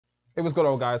Hey, what's going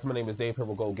on, guys? My name is Dave here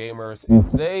with Go Gamers, and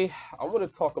today I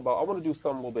want to do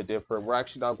something a little bit different. We're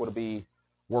actually not going to be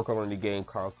working on the game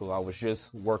console. I was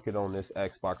just working on this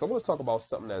Xbox. I want to talk about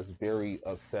something that's very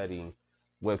upsetting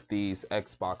with these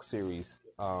Xbox Series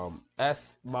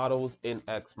S models and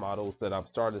X models that I'm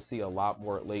starting to see a lot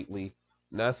more lately,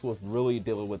 and that's with really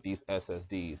dealing with these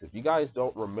SSDs. If you guys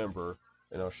don't remember,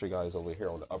 and I'll show you guys over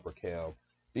here on the upper cam.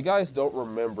 If you guys don't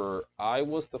remember, I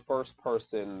was the first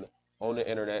person on the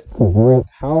internet to break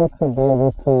how to be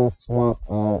able to swap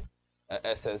out a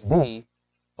SSD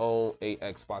on a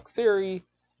Xbox Series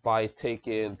by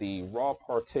taking the raw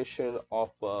partition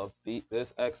off of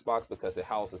this Xbox because it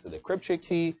houses an encryption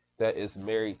key that is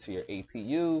married to your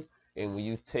APU. And when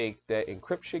you take that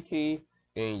encryption key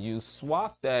and you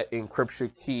swap that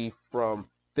encryption key from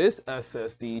this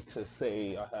SSD to,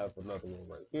 say, I have another one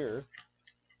right here,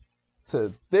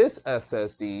 to this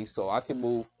SSD, so I can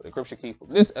move the encryption key from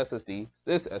this SSD to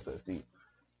this SSD.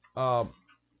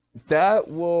 That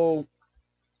will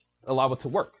allow it to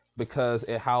work because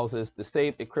it houses the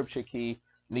same encryption key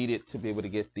needed to be able to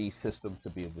get the system to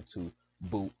be able to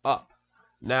boot up.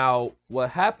 Now, what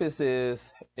happens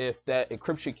is if that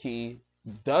encryption key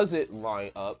doesn't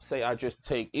line up, say I just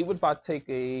take, even if I take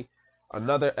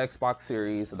another Xbox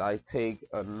Series and I take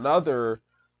another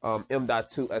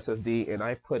M.2 SSD and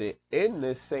I put it in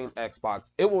this same Xbox,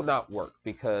 it will not work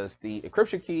because the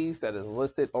encryption keys that is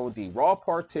listed on the raw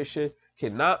partition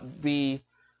cannot be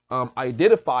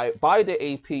identified by the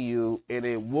APU, and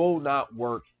it will not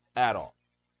work at all,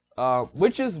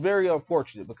 which is very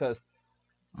unfortunate because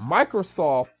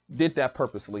Microsoft did that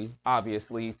purposely,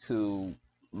 obviously, to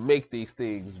make these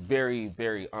things very,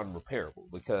 very unrepairable.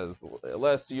 Because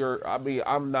unless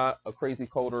I'm not a crazy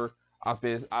coder.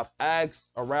 I've asked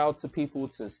around to people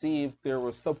to see if there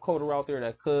was some coder out there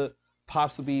that could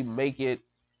possibly make it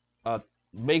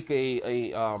make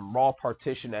a raw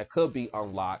partition that could be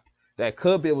unlocked, that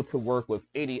could be able to work with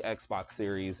any Xbox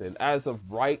Series. And as of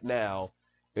right now,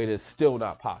 it is still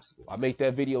not possible. I made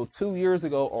that video 2 years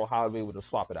ago on how to be able to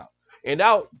swap it out. And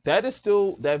now that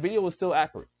video is still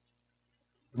accurate.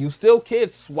 You still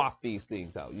can swap these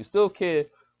things out. You still can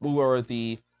move over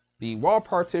the raw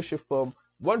partition from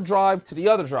one drive to the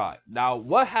other drive. Now,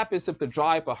 what happens if the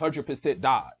drive 100%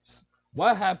 dies?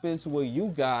 What happens when you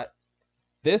got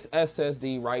this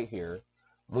SSD right here,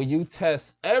 when you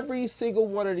test every single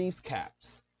one of these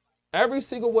caps? Every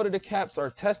single one of the caps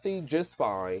are testing just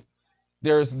fine.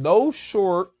 There's no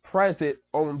short present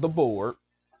on the board.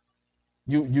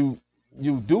 You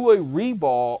do a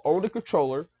reball on the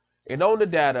controller and on the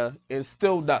data, and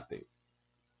still nothing.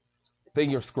 Then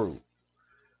you're screwed.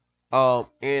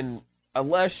 And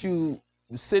unless you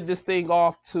send this thing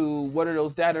off to one of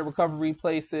those data recovery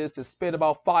places to spend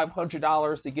about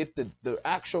 $500 to get the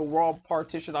actual raw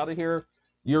partition out of here,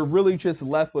 you're really just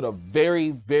left with a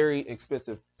very, very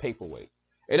expensive paperweight.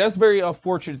 And that's very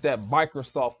unfortunate that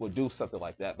Microsoft would do something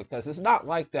like that, because it's not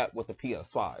like that with the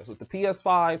PS5s. With the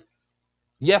PS5,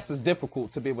 yes, it's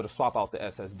difficult to be able to swap out the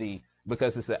SSD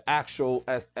because it's an actual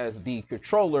SSD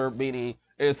controller, meaning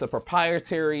it's a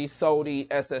proprietary Sony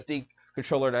SSD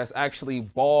controller that's actually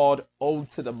balled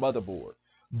onto the motherboard.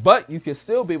 But you can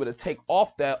still be able to take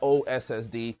off that old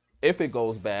SSD if it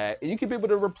goes bad, and you can be able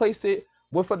to replace it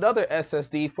with another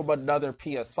SSD from another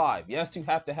PS5. Yes, you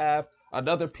have to have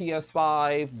another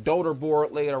PS5 donor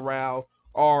board laying around,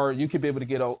 or you could be able to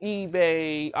get on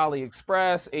eBay,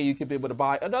 AliExpress, and you could be able to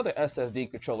buy another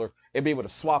SSD controller and be able to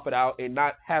swap it out and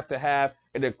not have to have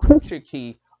an encryption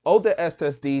key on the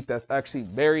SSD that's actually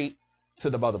married to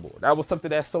the motherboard. That was something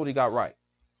that Sony got right.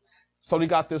 Sony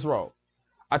got this wrong.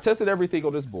 I tested everything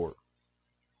on this board,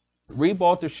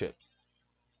 rebought the chips,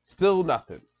 still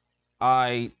nothing.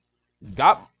 I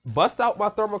bust out my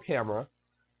thermal camera,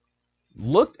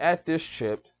 looked at this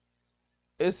chip,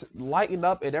 it's lighting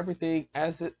up and everything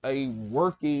as a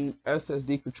working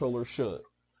SSD controller should,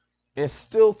 and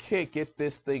still can't get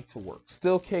this thing to work.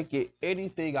 Still can't get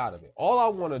anything out of it. All I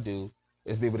want to do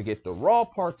is be able to get the raw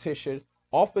partition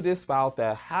off of this file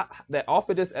off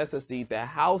of this SSD that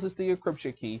houses the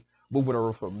encryption key, move it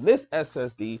over from this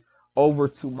SSD over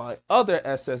to my other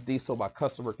SSD so my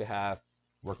customer can have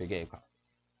working game console.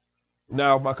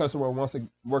 Now, if my customer wants a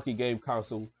working game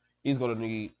console, he's going to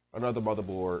need another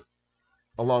motherboard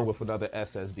along with another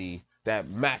SSD that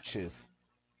matches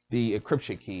the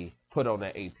encryption key put on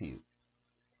that APU.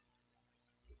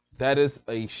 That is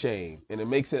a shame, and it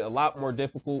makes it a lot more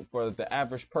difficult for the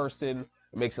average person.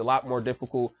 It makes it a lot more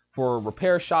difficult for a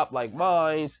repair shop like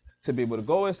mine to be able to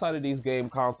go inside of these game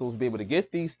consoles, be able to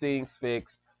get these things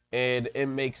fixed, and it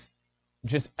makes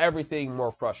just everything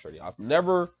more frustrating. I've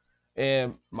never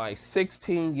In my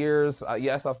 16 years,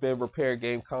 yes, I've been repairing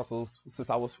game consoles since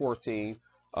I was 14.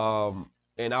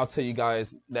 And I'll tell you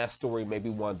guys that story maybe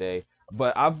one day.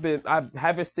 But I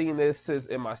haven't seen this since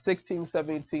in my 16,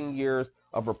 17 years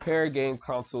of repairing game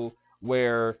console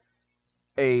where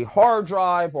a hard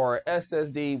drive or an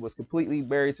SSD was completely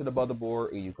buried to the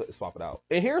motherboard and you couldn't swap it out.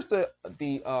 And here's the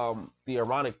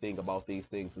ironic thing about these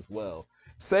things as well.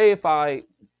 Say if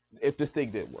this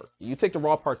thing didn't work, you take the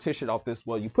raw partition off this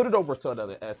one, you put it over to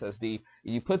another SSD,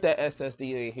 and you put that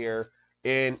SSD in here,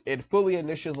 and it fully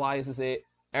initializes it.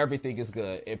 Everything is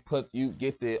good. You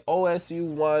get the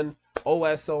OSU1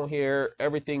 OS on here,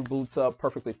 everything boots up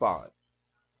perfectly fine.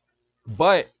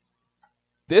 But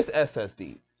this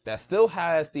SSD that still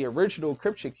has the original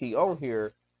encryption key on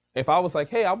here, if I was like,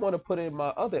 hey, I want to put in my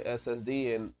other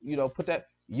SSD and put that,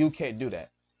 you can't do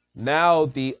that. Now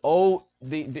this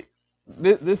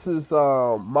is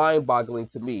mind-boggling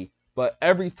to me, but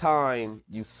every time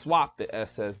you swap the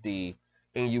SSD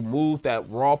and you move that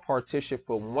raw partition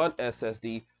from one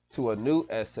SSD to a new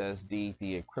SSD,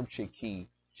 the encryption key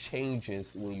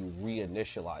changes when you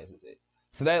reinitializes it.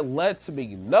 So that lets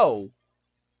me know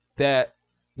that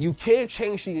you can't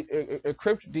change the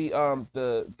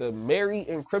Mary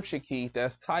encryption key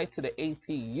that's tied to the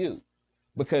APU,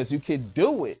 because you can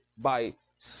do it by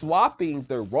swapping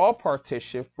the raw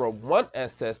partition from one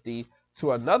SSD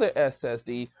to another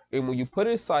SSD, and when you put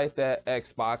it inside that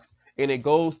Xbox and it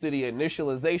goes to the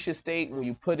initialization state, when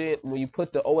you put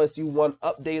the OSU1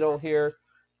 update on here,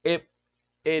 it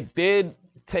then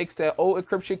takes that old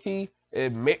encryption key.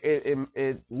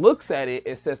 It looks at it.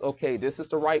 It says, okay, this is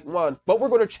the right one, but we're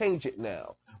going to change it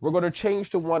now. We're going to change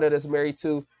the one that is married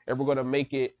to, and we're going to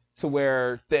make it to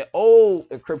where the old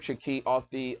encryption key off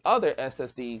the other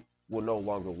SSD will no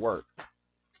longer work.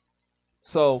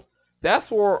 So that's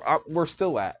where we're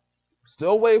still at.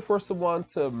 Still waiting for someone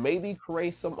to maybe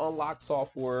create some unlock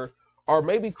software, or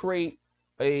maybe create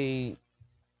a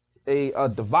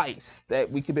device that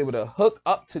we could be able to hook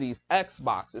up to these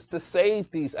Xboxes to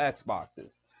save these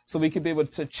Xboxes, so we could be able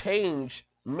to change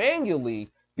manually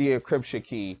the encryption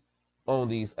key on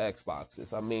these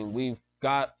Xboxes. I mean, we've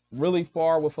got really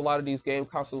far with a lot of these game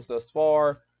consoles thus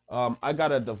far. I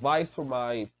got a device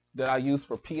that I use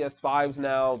for PS5s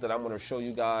now that I'm going to show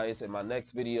you guys in my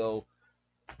next video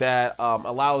that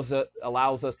allows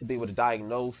us to be able to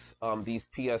diagnose these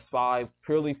PS5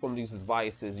 purely from these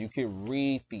devices. You can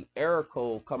read the error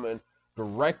code coming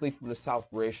directly from the South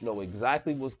Bridge, know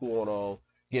exactly what's going on,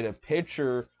 get a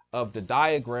picture of the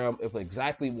diagram of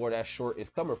exactly where that short is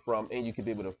coming from, and you can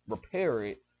be able to repair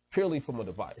it purely from a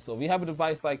device. So if you have a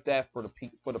device like that for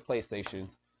the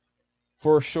PlayStations,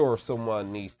 for sure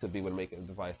someone needs to be able to make a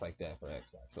device like that for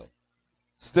Xbox. So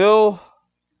still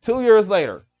 2 years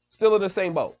later, still in the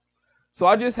same boat. So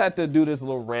I just had to do this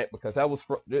little rant because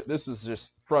this was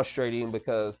just frustrating,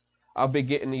 because I've been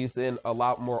getting these in a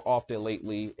lot more often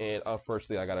lately, and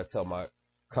unfortunately I got to tell my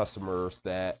customers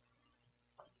that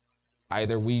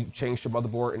either we change the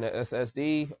motherboard in the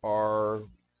SSD, or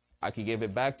I can give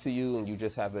it back to you and you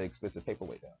just have an expensive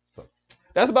paperweight now. So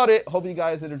that's about it. Hope you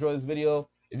guys did enjoy this video.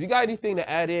 If you got anything to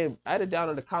add it down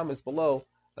in the comments below.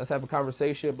 Let's have a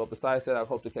conversation. But besides that, I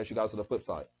hope to catch you guys on the flip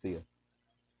side. See ya.